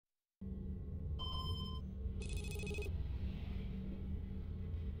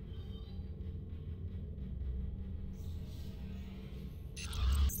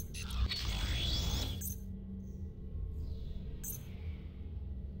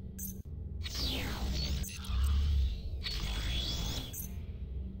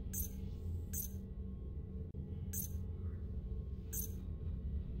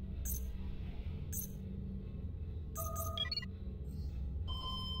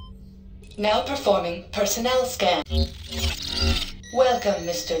Now performing personnel scan. Welcome,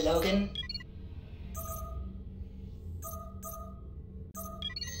 Mr. Logan.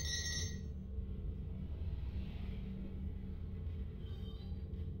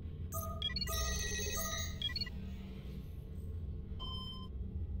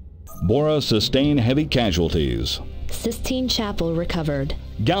 Bora sustain heavy casualties. Sistine Chapel recovered.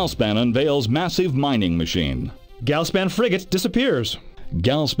 GalSpan unveils massive mining machine. GalSpan frigate disappears.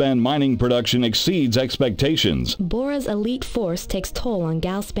 GalSpan mining production exceeds expectations. Bora's elite force takes toll on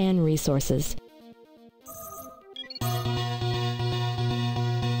GalSpan resources.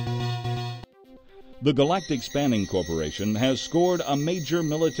 The Galactic Spanning Corporation has scored a major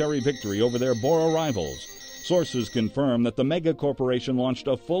military victory over their Bora rivals. Sources confirm that the mega corporation launched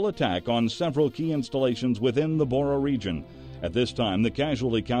a full attack on several key installations within the Bora region. At this time, the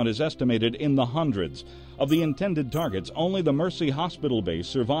casualty count is estimated in the hundreds. Of the intended targets, only the Mercy Hospital base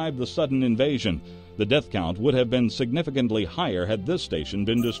survived the sudden invasion. The death count would have been significantly higher had this station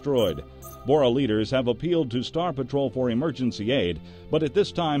been destroyed. Bora leaders have appealed to Star Patrol for emergency aid, but at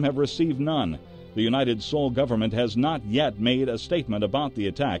this time have received none. The United Sol government has not yet made a statement about the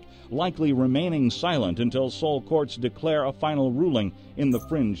attack, likely remaining silent until Sol courts declare a final ruling in the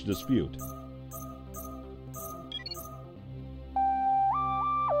Fringe dispute.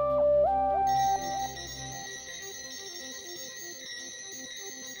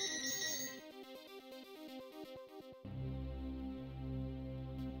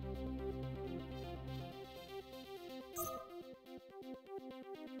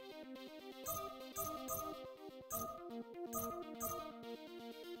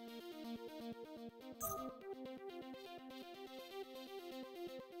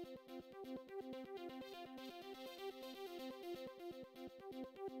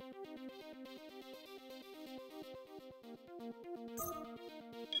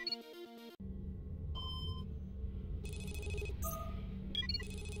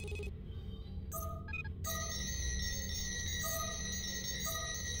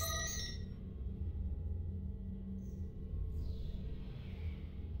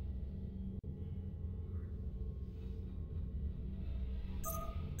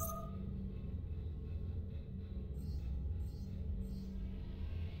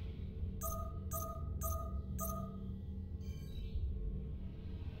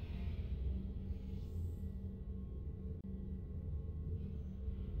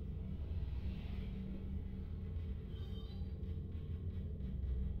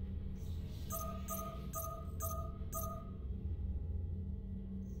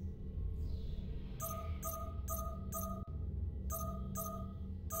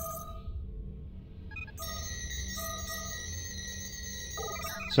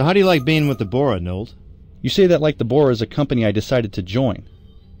 So how do you like being with the Bora, Nolt? You say that like the Bora is a company I decided to join.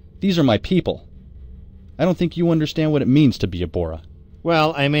 These are my people. I don't think you understand what it means to be a Bora.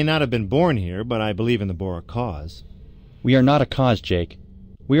 Well, I may not have been born here, but I believe in the Bora cause. We are not a cause, Jake.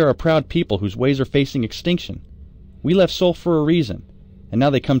 We are a proud people whose ways are facing extinction. We left Sol for a reason, and now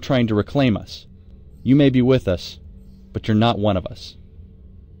they come trying to reclaim us. You may be with us, but you're not one of us.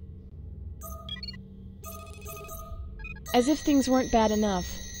 As if things weren't bad enough,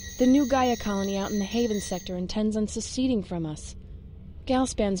 the new Gaia colony out in the Haven sector intends on seceding from us.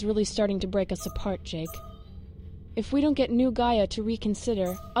 GalSpan's really starting to break us apart, Jake. If we don't get new Gaia to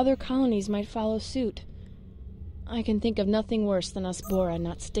reconsider, other colonies might follow suit. I can think of nothing worse than us Bora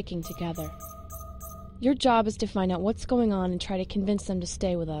not sticking together. Your job is to find out what's going on and try to convince them to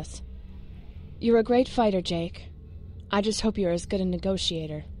stay with us. You're a great fighter, Jake. I just hope you're as good a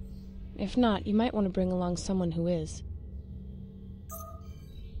negotiator. If not, you might want to bring along someone who is.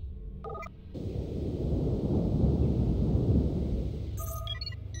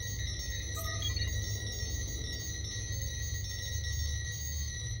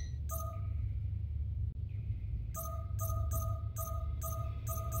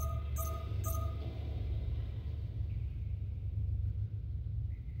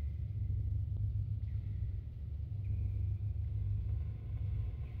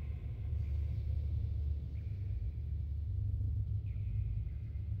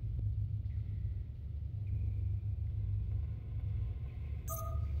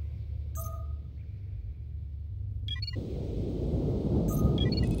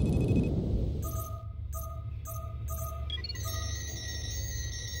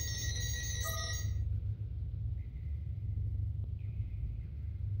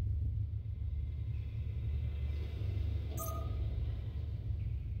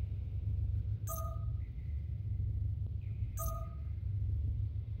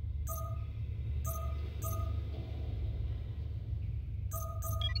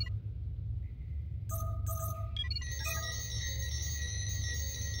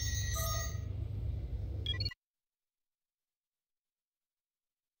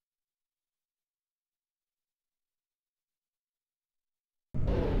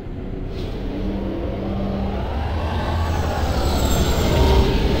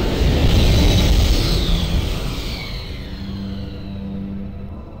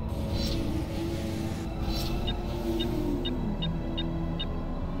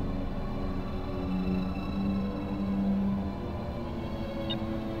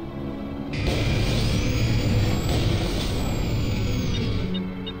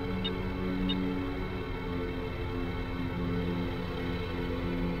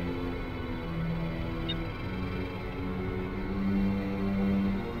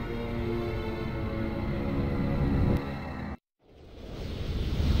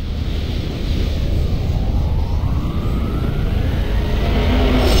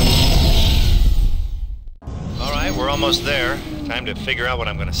 almost there. Time to figure out what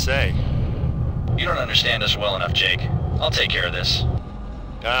I'm gonna say. You don't understand us well enough, Jake. I'll take care of this.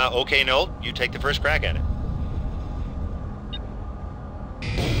 Okay, Nolt. You take the first crack at it.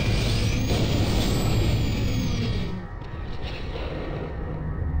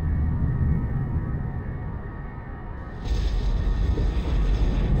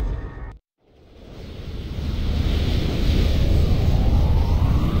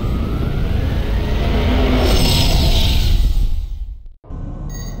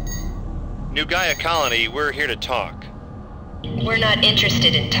 New Gaia Colony, we're here to talk. We're not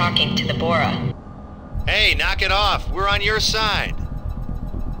interested in talking to the Bora. Hey, knock it off! We're on your side!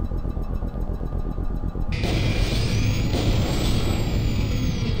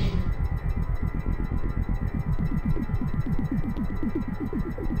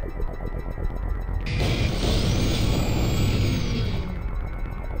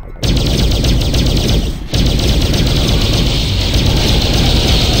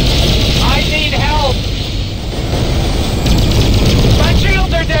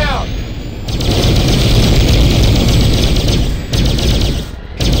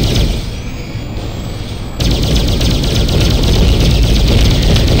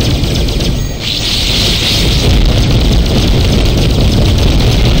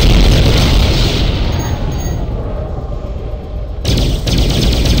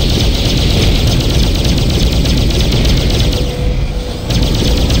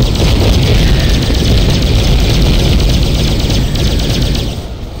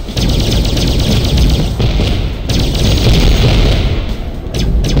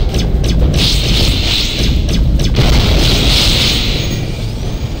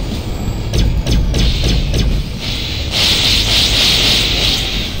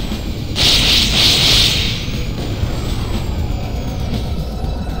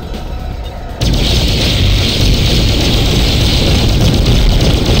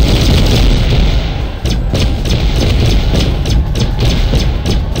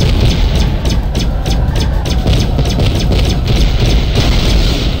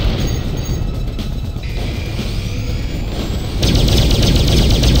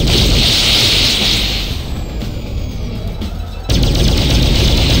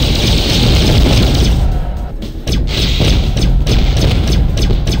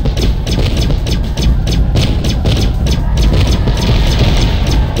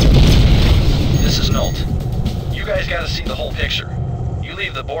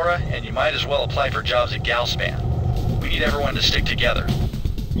 Might as well apply for jobs at GalSpan. We need everyone to stick together.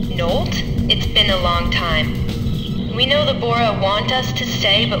 Nolt? It's been a long time. We know the Bora want us to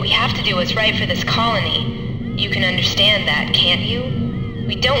stay, but we have to do what's right for this colony. You can understand that, can't you?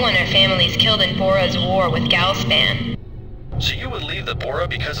 We don't want our families killed in Bora's war with GalSpan. So you would leave the Bora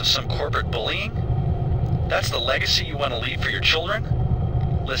because of some corporate bullying? That's the legacy you want to leave for your children?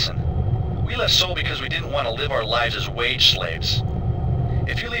 Listen, we left Sol because we didn't want to live our lives as wage slaves.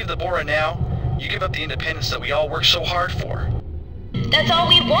 If you leave the Bora now, you give up the independence that we all worked so hard for. That's all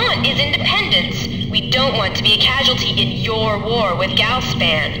we want, is independence. We don't want to be a casualty in your war with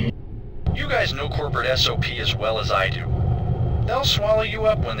GalSpan. You guys know corporate SOP as well as I do. They'll swallow you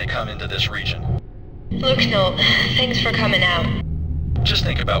up when they come into this region. Look, Nolt, thanks for coming out. Just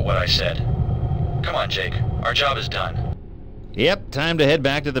think about what I said. Come on, Jake. Our job is done. Yep, time to head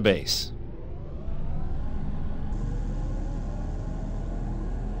back to the base.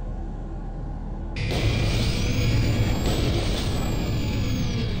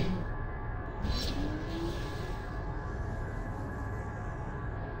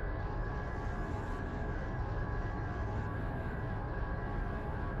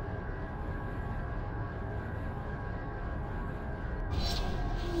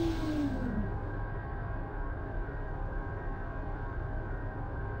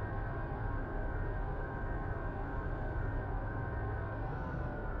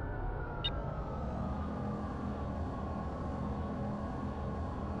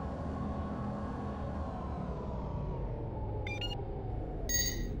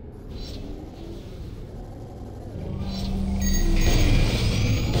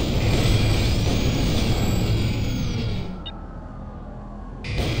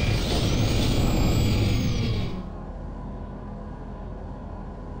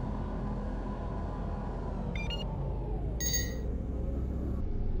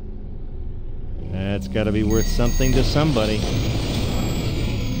 That's gotta be worth something to somebody.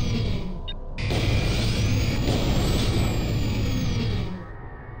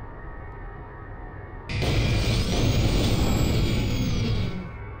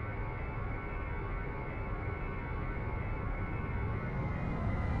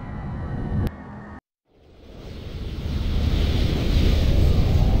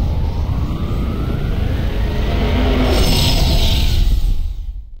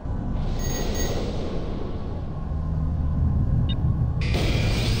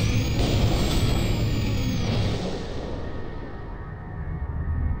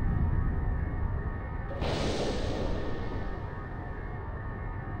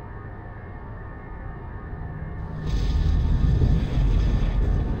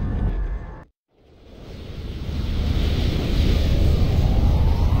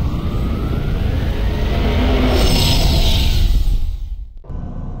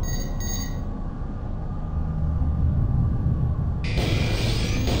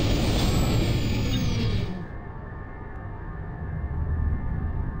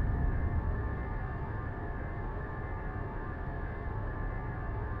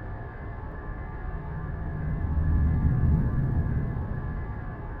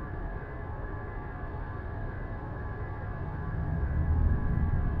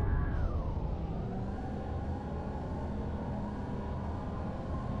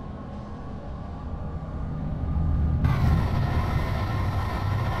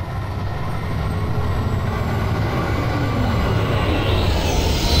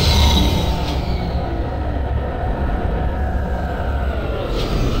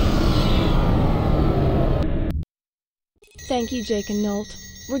 Thank you, Jake and Nolt.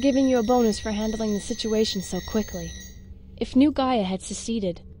 We're giving you a bonus for handling the situation so quickly. If New Gaia had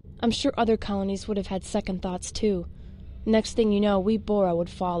seceded, I'm sure other colonies would have had second thoughts too. Next thing you know, we Bora would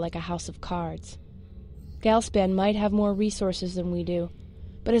fall like a house of cards. GalSpan might have more resources than we do,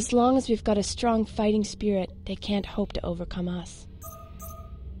 but as long as we've got a strong fighting spirit, they can't hope to overcome us.